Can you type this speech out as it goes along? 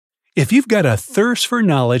If you've got a thirst for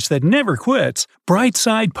knowledge that never quits,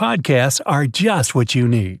 Brightside Podcasts are just what you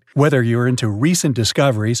need. Whether you're into recent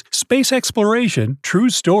discoveries, space exploration, true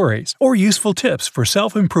stories, or useful tips for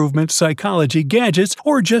self-improvement, psychology, gadgets,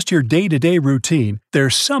 or just your day-to-day routine,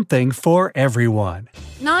 there's something for everyone.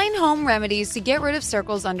 9 home remedies to get rid of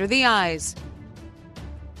circles under the eyes.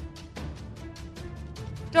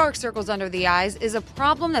 Dark circles under the eyes is a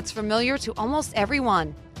problem that's familiar to almost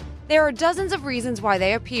everyone. There are dozens of reasons why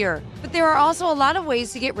they appear, but there are also a lot of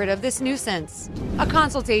ways to get rid of this nuisance. A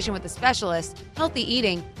consultation with a specialist, healthy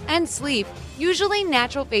eating, and sleep, usually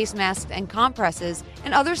natural face masks and compresses,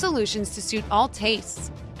 and other solutions to suit all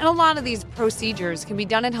tastes. And a lot of these procedures can be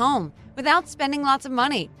done at home without spending lots of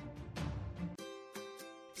money.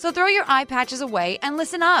 So throw your eye patches away and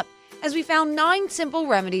listen up, as we found 9 simple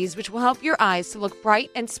remedies which will help your eyes to look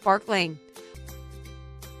bright and sparkling.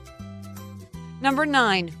 Number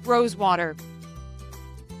 9. Rose water.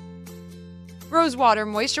 Rose water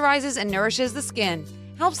moisturizes and nourishes the skin,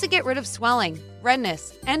 helps to get rid of swelling,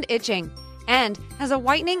 redness, and itching, and has a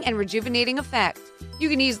whitening and rejuvenating effect. You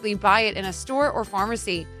can easily buy it in a store or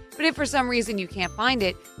pharmacy, but if for some reason you can't find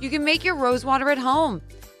it, you can make your rose water at home.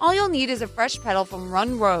 All you'll need is a fresh petal from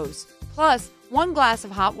Run Rose, plus 1 glass of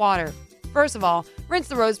hot water. First of all, rinse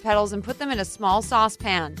the rose petals and put them in a small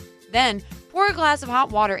saucepan. Then, pour a glass of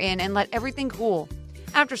hot water in and let everything cool.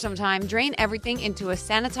 After some time, drain everything into a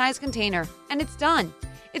sanitized container, and it's done.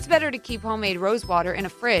 It's better to keep homemade rose water in a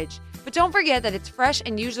fridge, but don't forget that it's fresh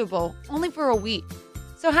and usable only for a week.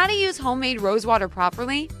 So how to use homemade rose water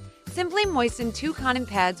properly? Simply moisten 2 cotton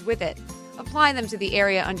pads with it. Apply them to the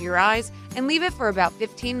area under your eyes and leave it for about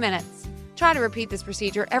 15 minutes. Try to repeat this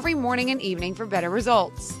procedure every morning and evening for better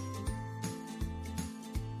results.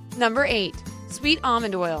 Number 8. Sweet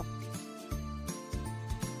almond oil.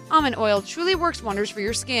 Almond oil truly works wonders for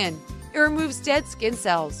your skin. It removes dead skin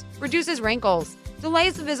cells, reduces wrinkles,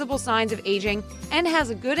 delays the visible signs of aging, and has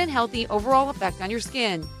a good and healthy overall effect on your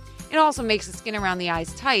skin. It also makes the skin around the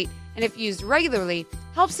eyes tight, and if used regularly,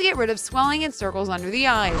 helps to get rid of swelling and circles under the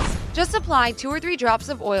eyes. Just apply 2 or 3 drops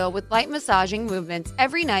of oil with light massaging movements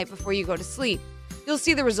every night before you go to sleep. You'll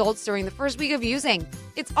see the results during the first week of using.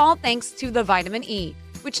 It's all thanks to the vitamin E,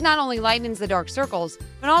 which not only lightens the dark circles,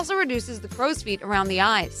 but also reduces the crow's feet around the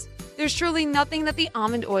eyes. There's truly nothing that the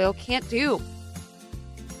almond oil can't do.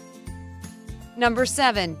 Number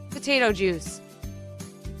 7. Potato juice.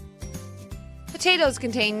 Potatoes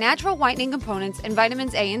contain natural whitening components and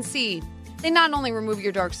vitamins A and C. They not only remove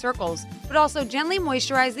your dark circles, but also gently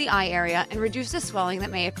moisturize the eye area and reduce the swelling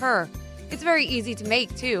that may occur. It's very easy to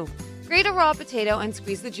make, too. Grate a raw potato and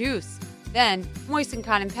squeeze the juice. Then, moisten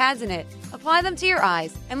cotton pads in it, apply them to your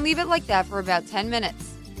eyes, and leave it like that for about 10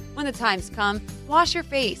 minutes. When the times come, wash your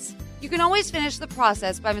face. You can always finish the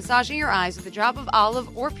process by massaging your eyes with a drop of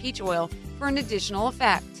olive or peach oil for an additional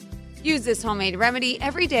effect. Use this homemade remedy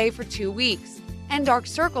every day for 2 weeks, and dark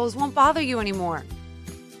circles won't bother you anymore.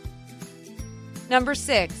 Number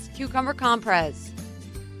 6. Cucumber compress.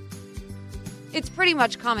 It's pretty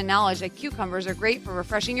much common knowledge that cucumbers are great for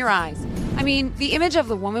refreshing your eyes. I mean, the image of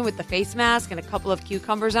the woman with the face mask and a couple of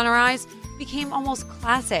cucumbers on her eyes became almost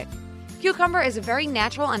classic. Cucumber is a very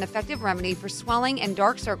natural and effective remedy for swelling and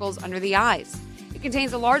dark circles under the eyes. It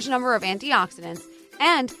contains a large number of antioxidants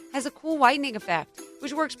and has a cool whitening effect,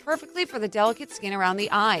 which works perfectly for the delicate skin around the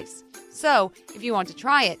eyes. So, if you want to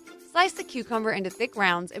try it, slice the cucumber into thick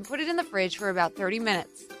rounds and put it in the fridge for about 30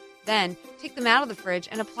 minutes. Then, take them out of the fridge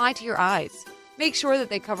and apply to your eyes. Make sure that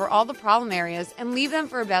they cover all the problem areas and leave them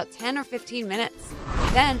for about 10 or 15 minutes.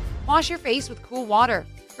 Then, wash your face with cool water.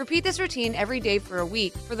 Repeat this routine every day for a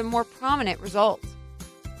week for the more prominent results.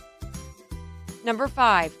 Number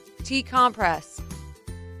 5. Tea compress.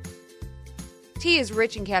 Tea is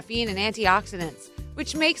rich in caffeine and antioxidants,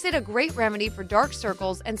 which makes it a great remedy for dark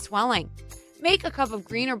circles and swelling. Make a cup of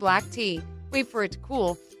green or black tea, wait for it to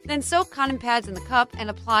cool, then soak cotton pads in the cup and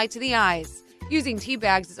apply to the eyes. Using tea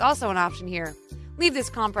bags is also an option here. Leave this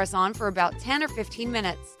compress on for about 10 or 15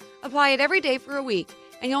 minutes. Apply it every day for a week,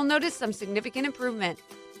 and you'll notice some significant improvement.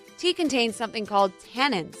 Tea contains something called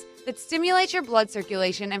tannins that stimulates your blood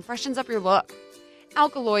circulation and freshens up your look.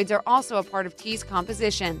 Alkaloids are also a part of tea's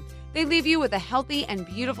composition. They leave you with a healthy and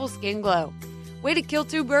beautiful skin glow. Way to kill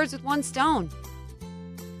 2 birds with 1 stone.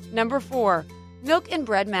 Number 4. Milk and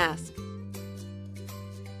bread mask.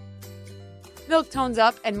 Milk tones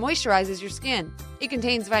up and moisturizes your skin. It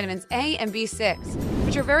contains vitamins A and B6,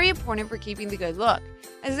 which are very important for keeping the good look,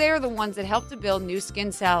 as they are the ones that help to build new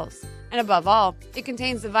skin cells. And above all, it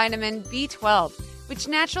contains the vitamin B12, which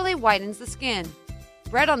naturally whitens the skin.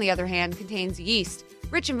 Bread, on the other hand, contains yeast,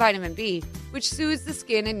 rich in vitamin B, which soothes the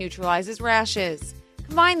skin and neutralizes rashes.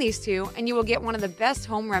 Combine these two, and you will get one of the best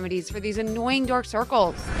home remedies for these annoying dark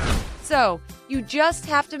circles. So, you just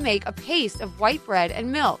have to make a paste of white bread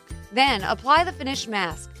and milk. Then, apply the finished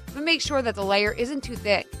mask, but make sure that the layer isn't too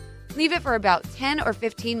thick. Leave it for about 10 or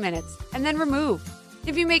 15 minutes, and then remove.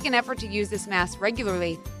 If you make an effort to use this mask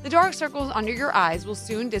regularly, the dark circles under your eyes will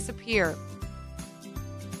soon disappear.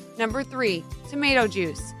 Number 3. Tomato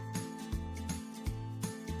juice.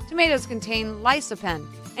 Tomatoes contain lycopene,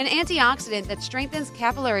 an antioxidant that strengthens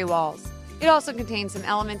capillary walls. It also contains some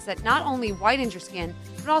elements that not only whitens your skin,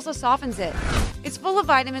 but also softens it. It's full of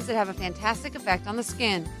vitamins that have a fantastic effect on the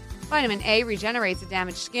skin. Vitamin A regenerates the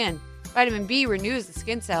damaged skin, vitamin B renews the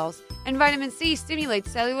skin cells, and vitamin C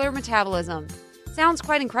stimulates cellular metabolism. Sounds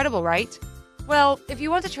quite incredible, right? Well, if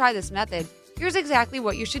you want to try this method, here's exactly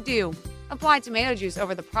what you should do. Apply tomato juice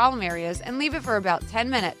over the problem areas and leave it for about 10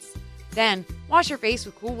 minutes. Then, wash your face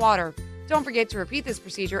with cool water. Don't forget to repeat this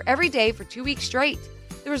procedure every day for 2 weeks straight.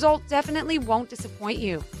 The result definitely won't disappoint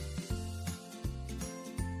you.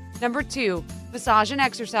 Number 2. Massage and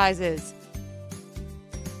exercises.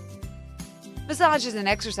 Massages and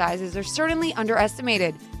exercises are certainly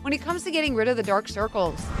underestimated when it comes to getting rid of the dark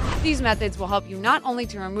circles. These methods will help you not only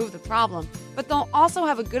to remove the problem, but they'll also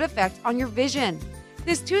have a good effect on your vision.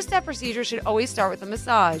 This 2-step procedure should always start with a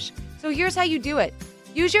massage. So here's how you do it.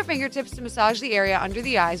 Use your fingertips to massage the area under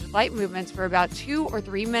the eyes with light movements for about 2 or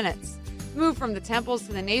 3 minutes. Move from the temples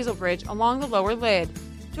to the nasal bridge along the lower lid.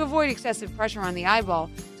 To avoid excessive pressure on the eyeball,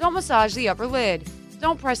 don't massage the upper lid.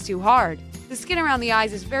 Don't press too hard. The skin around the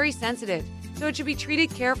eyes is very sensitive, so it should be treated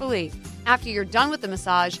carefully. After you're done with the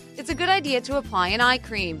massage, it's a good idea to apply an eye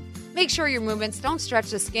cream. Make sure your movements don't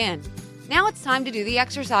stretch the skin. Now it's time to do the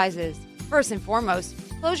exercises. First and foremost,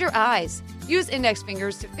 close your eyes. Use index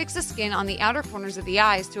fingers to fix the skin on the outer corners of the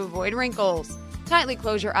eyes to avoid wrinkles. Tightly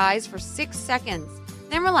close your eyes for 6 seconds.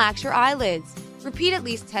 Then relax your eyelids. Repeat at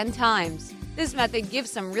least 10 times. This method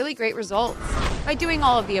gives some really great results. By doing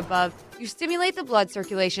all of the above, you stimulate the blood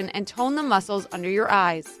circulation and tone the muscles under your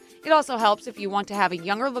eyes. It also helps if you want to have a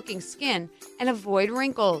younger looking skin and avoid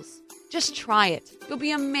wrinkles. Just try it. You'll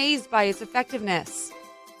be amazed by its effectiveness.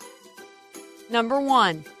 Number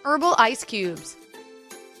 1. Herbal ice cubes.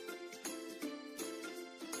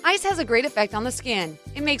 Ice has a great effect on the skin.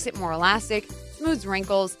 It makes it more elastic, smooths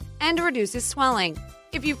wrinkles, and reduces swelling.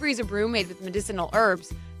 If you freeze a brew made with medicinal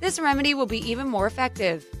herbs, this remedy will be even more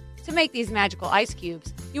effective. To make these magical ice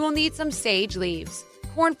cubes, you will need some sage leaves,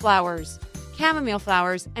 cornflowers, chamomile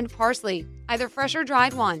flowers, and parsley, either fresh or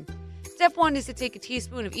dried one. Step 1 is to take a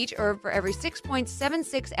teaspoon of each herb for every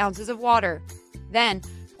 6.76 ounces of water. Then,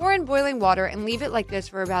 pour in boiling water and leave it like this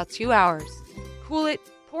for about 2 hours. Cool it,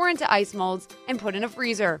 pour into ice molds, and put in a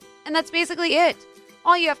freezer. And that's basically it.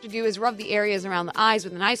 All you have to do is rub the areas around the eyes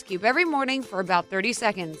with an ice cube every morning for about 30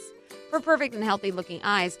 seconds. For perfect and healthy looking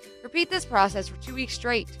eyes, repeat this process for 2 weeks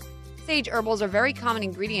straight. Sage herbals are very common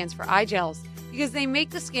ingredients for eye gels because they make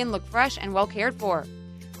the skin look fresh and well cared for.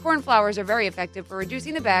 Cornflowers are very effective for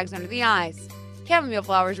reducing the bags under the eyes. Chamomile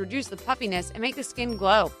flowers reduce the puffiness and make the skin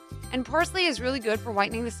glow. And parsley is really good for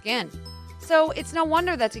whitening the skin. So it's no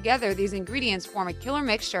wonder that together these ingredients form a killer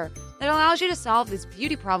mixture that allows you to solve this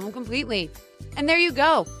beauty problem completely. And there you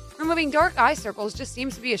go. Removing dark eye circles just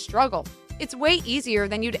seems to be a struggle. It's way easier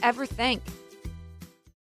than you'd ever think.